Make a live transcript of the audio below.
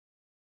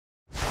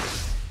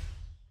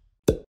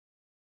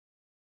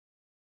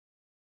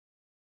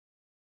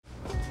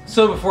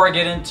So before I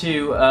get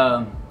into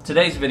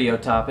today's video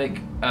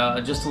topic,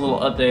 just a little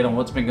update on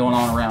what's been going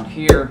on around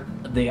here.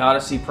 The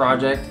Odyssey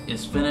project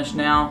is finished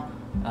now.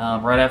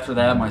 Right after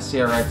that, my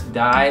CRX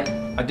died.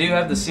 I do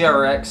have the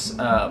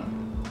CRX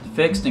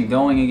fixed and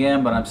going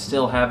again, but I'm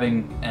still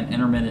having an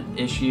intermittent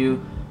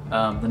issue.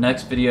 The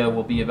next video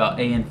will be about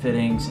AN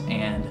fittings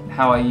and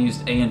how I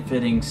used AN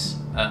fittings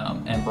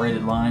and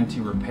braided line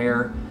to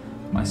repair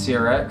my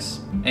CRX.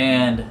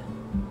 And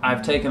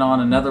I've taken on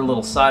another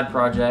little side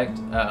project.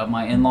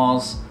 My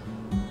in-laws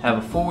have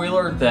a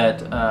four-wheeler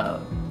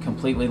that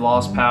completely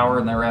lost power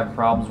and they were having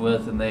problems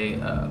with, and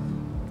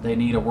they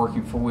need a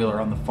working four-wheeler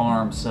on the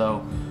farm.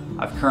 So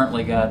I've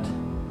currently got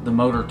the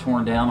motor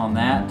torn down on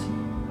that.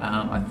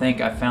 I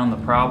think I found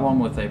the problem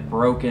with a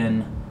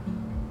broken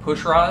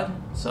push rod.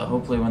 So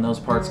hopefully when those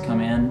parts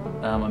come in,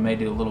 I may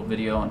do a little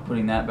video on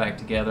putting that back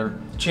together.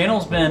 The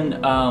channel's been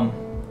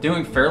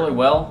doing fairly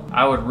well.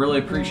 I would really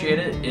appreciate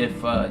it if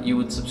you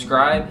would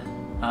subscribe,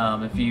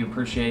 if you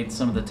appreciate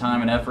some of the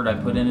time and effort I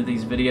put into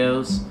these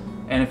videos.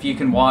 And if you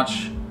can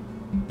watch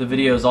the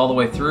videos all the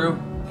way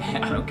through,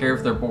 I don't care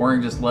if they're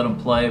boring, just let them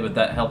play, but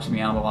that helps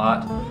me out a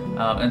lot.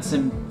 And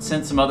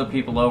send some other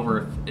people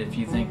over if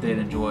you think they'd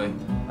enjoy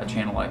a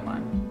channel like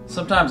mine.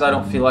 Sometimes I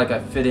don't feel like I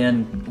fit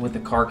in with the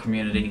car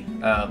community,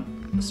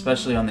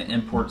 especially on the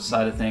import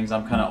side of things.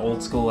 I'm kind of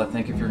old school. I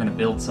think if you're going to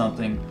build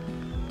something,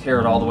 tear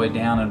it all the way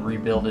down and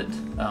rebuild it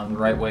the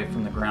right way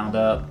from the ground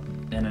up.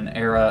 In an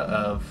era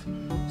of,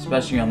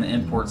 especially on the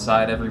import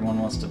side, everyone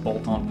wants to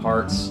bolt on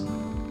parts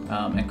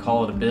and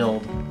call it a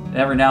build. And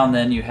every now and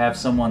then you have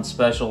someone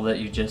special that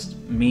you just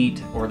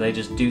meet, or they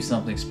just do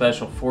something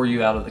special for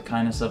you out of the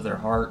kindness of their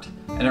heart.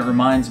 And it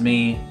reminds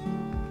me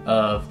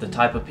of the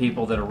type of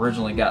people that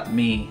originally got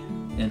me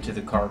into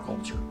the car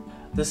culture.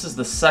 This is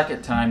the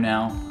second time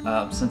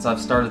now since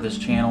I've started this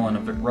channel in a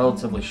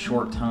relatively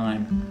short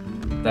time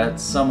that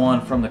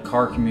someone from the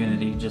car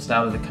community, just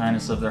out of the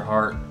kindness of their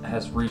heart,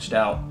 has reached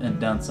out and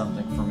done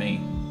something for me.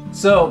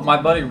 So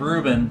my buddy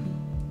Ruben,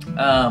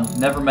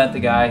 never met the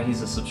guy.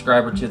 He's a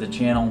subscriber to the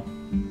channel.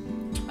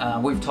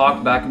 We've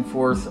talked back and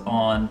forth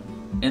on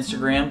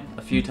Instagram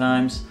a few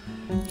times.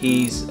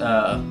 He's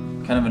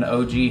kind of an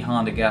OG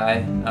Honda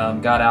guy.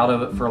 Got out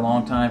of it for a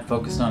long time,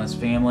 focused on his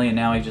family, and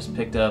now he just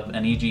picked up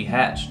an EG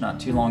hatch not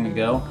too long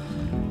ago.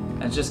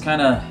 And just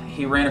kind of,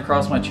 he ran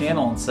across my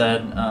channel and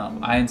said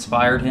I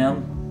inspired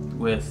him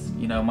with,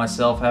 you know,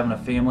 myself having a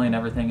family and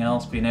everything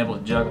else, being able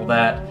to juggle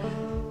that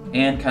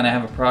and kind of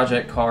have a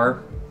project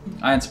car.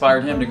 I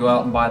inspired him to go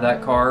out and buy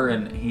that car,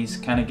 and he's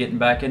kind of getting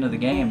back into the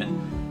game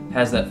and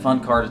has that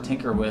fun car to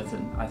tinker with.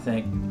 And I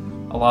think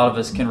a lot of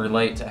us can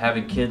relate to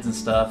having kids and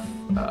stuff.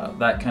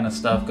 That kind of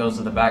stuff goes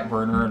to the back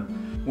burner,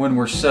 and when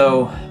we're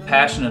so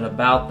passionate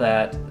about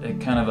that,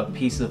 it kind of, a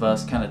piece of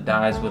us kind of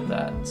dies with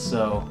that.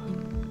 So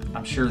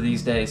I'm sure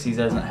these days he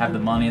doesn't have the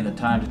money and the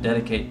time to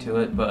dedicate to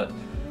it, but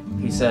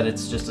he said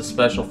it's just a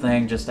special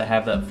thing just to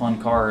have that fun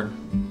car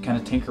and kind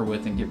of tinker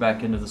with and get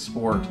back into the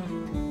sport.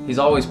 He's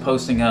always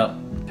posting up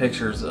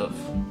pictures of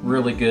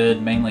really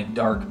good, mainly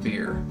dark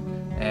beer,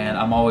 and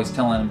I'm always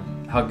telling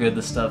him how good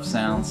the stuff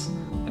sounds.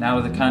 And out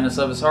of the kindness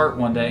of his heart,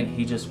 one day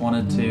he just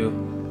wanted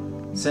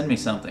to send me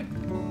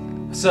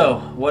something. So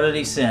what did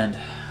he send?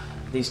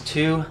 These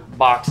two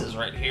boxes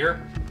right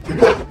here.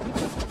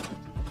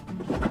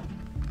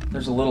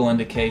 There's a little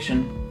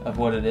indication of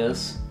what it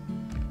is.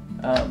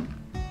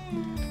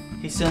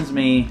 He sends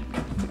me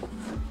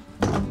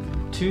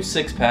 2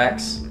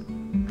 6-packs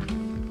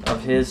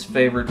of his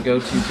favorite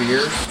go-to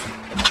beer.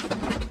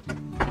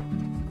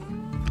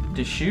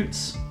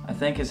 Deschutes, I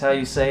think is how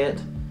you say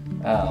it.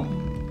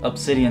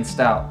 Obsidian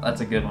Stout,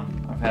 that's a good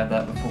one. I've had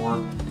that before.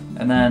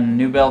 And then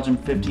New Belgium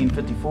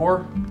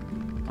 1554.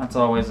 That's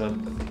always a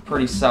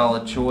pretty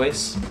solid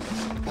choice.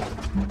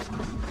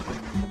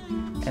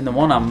 And the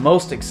one I'm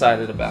most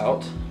excited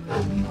about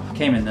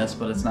came in this,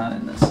 but it's not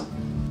in this.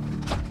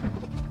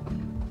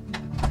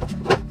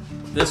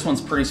 This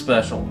one's pretty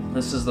special.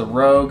 This is the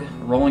Rogue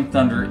Rolling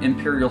Thunder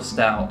Imperial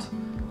Stout.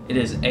 It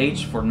is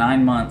aged for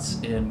 9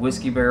 months in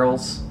whiskey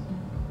barrels,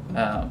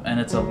 and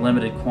it's a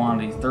limited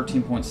quantity,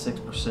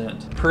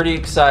 13.6%. Pretty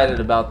excited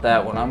about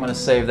that one. I'm going to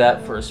save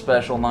that for a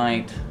special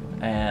night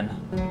and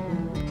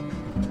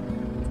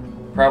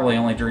probably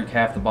only drink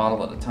half the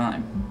bottle at a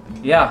time.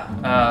 Yeah,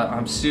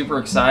 I'm super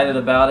excited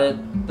about it.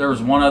 There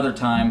was one other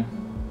time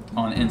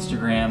on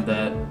Instagram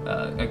that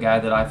a guy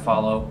that I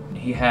follow,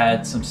 he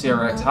had some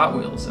CRX Hot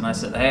Wheels, and I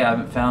said, hey, I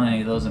haven't found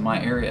any of those in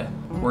my area.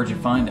 Where'd you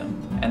find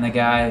them? And the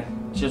guy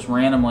just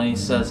randomly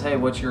says, hey,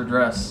 what's your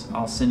address?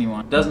 I'll send you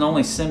one. Doesn't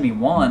only send me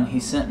one, he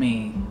sent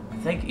me, I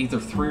think,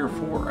 either 3 or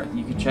 4.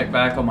 You can check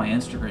back on my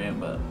Instagram,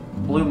 but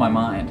blew my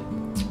mind.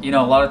 You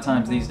know, a lot of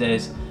times these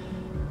days,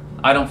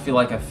 I don't feel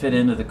like I fit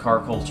into the car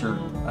culture,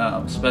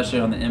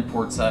 especially on the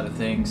import side of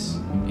things.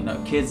 You know,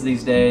 kids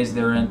these days,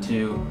 they're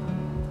into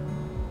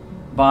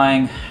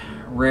buying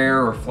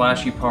rare or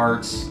flashy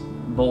parts,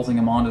 bolting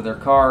them onto their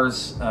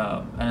cars,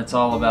 and it's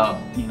all about,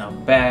 you know,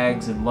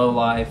 bags and low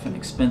life and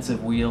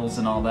expensive wheels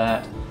and all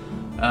that.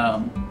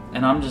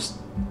 And I'm just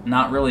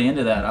not really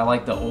into that. I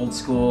like the old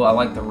school, I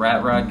like the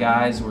rat rod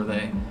guys where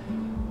they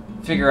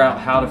figure out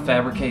how to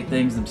fabricate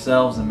things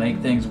themselves and make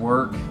things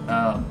work.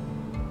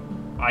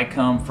 I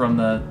come from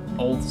the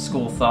old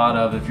school thought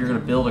of, if you're going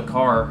to build a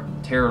car,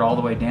 tear it all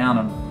the way down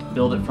and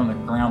build it from the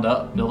ground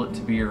up, build it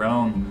to be your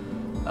own,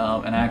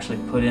 and actually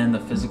put in the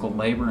physical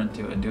labor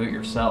into it, do it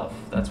yourself.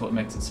 That's what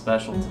makes it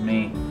special to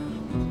me.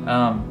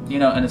 You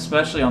know, and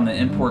especially on the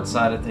import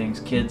side of things,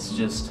 kids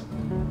just,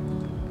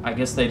 I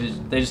guess they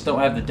just don't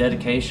have the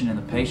dedication and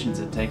the patience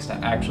it takes to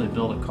actually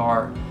build a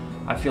car.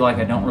 I feel like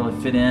I don't really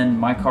fit in.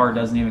 My car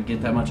doesn't even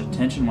get that much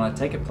attention when I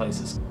take it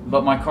places.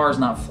 But my car is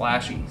not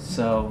flashy,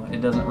 so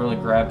it doesn't really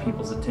grab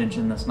people's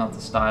attention. That's not the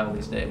style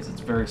these days.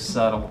 It's very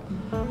subtle.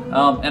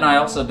 And I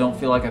also don't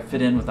feel like I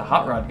fit in with the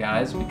hot rod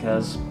guys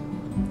because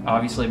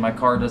obviously my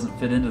car doesn't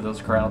fit into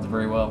those crowds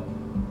very well.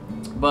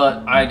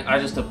 But I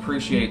just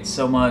appreciate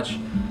so much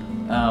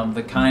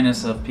the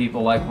kindness of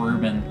people like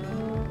Ruben,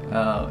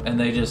 and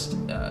they just,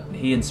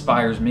 he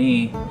inspires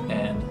me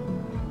and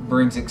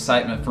brings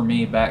excitement for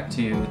me back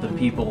to the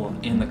people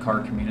in the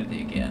car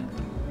community again.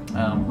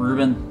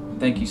 Ruben,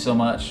 thank you so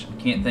much.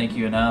 Can't thank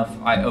you enough.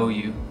 I owe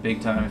you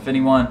big time. If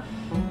anyone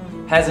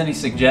has any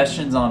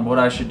suggestions on what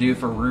I should do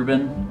for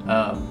Ruben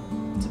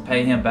to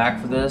pay him back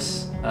for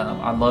this,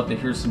 I'd love to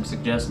hear some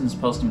suggestions.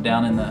 Post them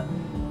down in the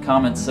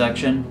comments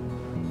section.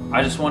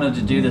 I just wanted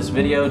to do this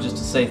video just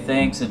to say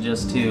thanks and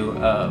just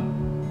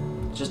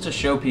to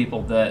show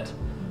people that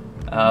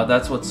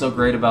that's what's so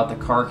great about the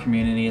car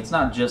community. It's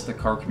not just the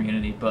car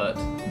community, but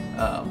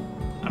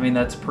I mean,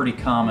 that's pretty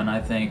common, I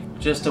think.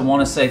 Just to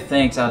want to say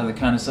thanks out of the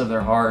kindness of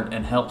their heart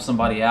and help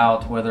somebody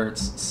out, whether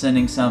it's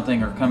sending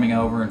something or coming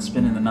over and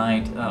spending the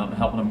night,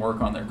 helping them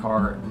work on their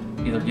car,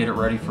 either get it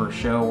ready for a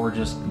show or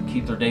just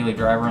keep their daily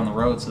driver on the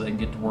road so they can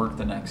get to work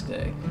the next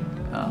day.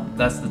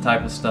 That's the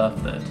type of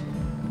stuff that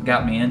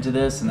got me into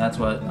this, and that's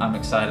what I'm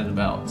excited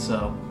about.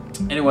 So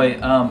anyway,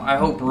 I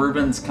hope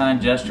Ruben's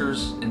kind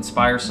gestures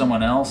inspire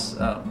someone else.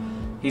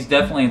 He's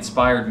definitely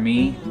inspired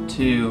me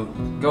to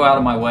go out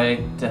of my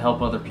way to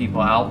help other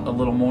people out a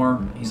little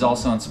more. He's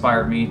also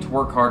inspired me to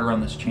work harder on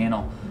this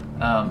channel.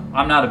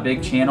 I'm not a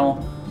big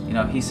channel. You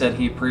know, he said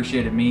he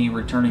appreciated me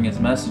returning his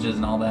messages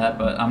and all that,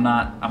 but I'm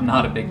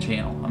not a big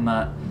channel. I'm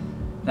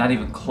not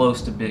even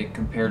close to big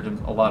compared to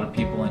a lot of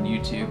people on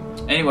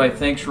YouTube. Anyway,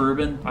 thanks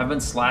Ruben. I've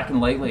been slacking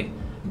lately,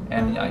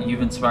 and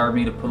you've inspired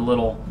me to put a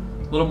little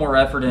more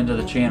effort into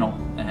the channel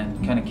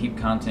and kind of keep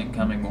content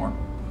coming more.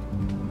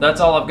 That's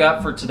all I've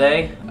got for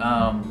today.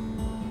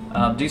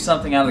 Do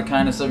something out of the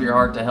kindness of your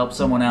heart to help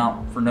someone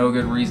out for no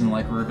good reason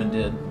like Ruben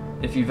did.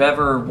 If you've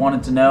ever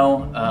wanted to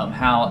know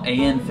how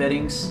AN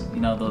fittings,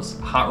 you know, those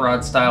hot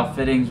rod style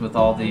fittings with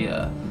all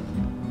the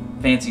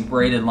fancy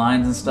braided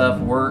lines and stuff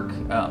work,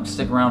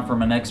 stick around for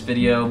my next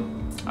video.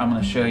 I'm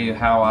going to show you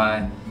how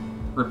I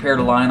repaired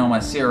a line on my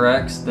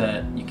CRX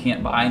that you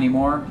can't buy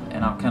anymore,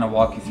 and I'll kind of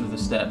walk you through the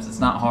steps. It's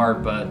not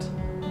hard, but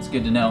it's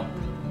good to know.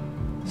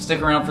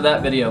 Stick around for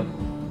that video.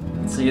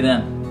 See you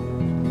then.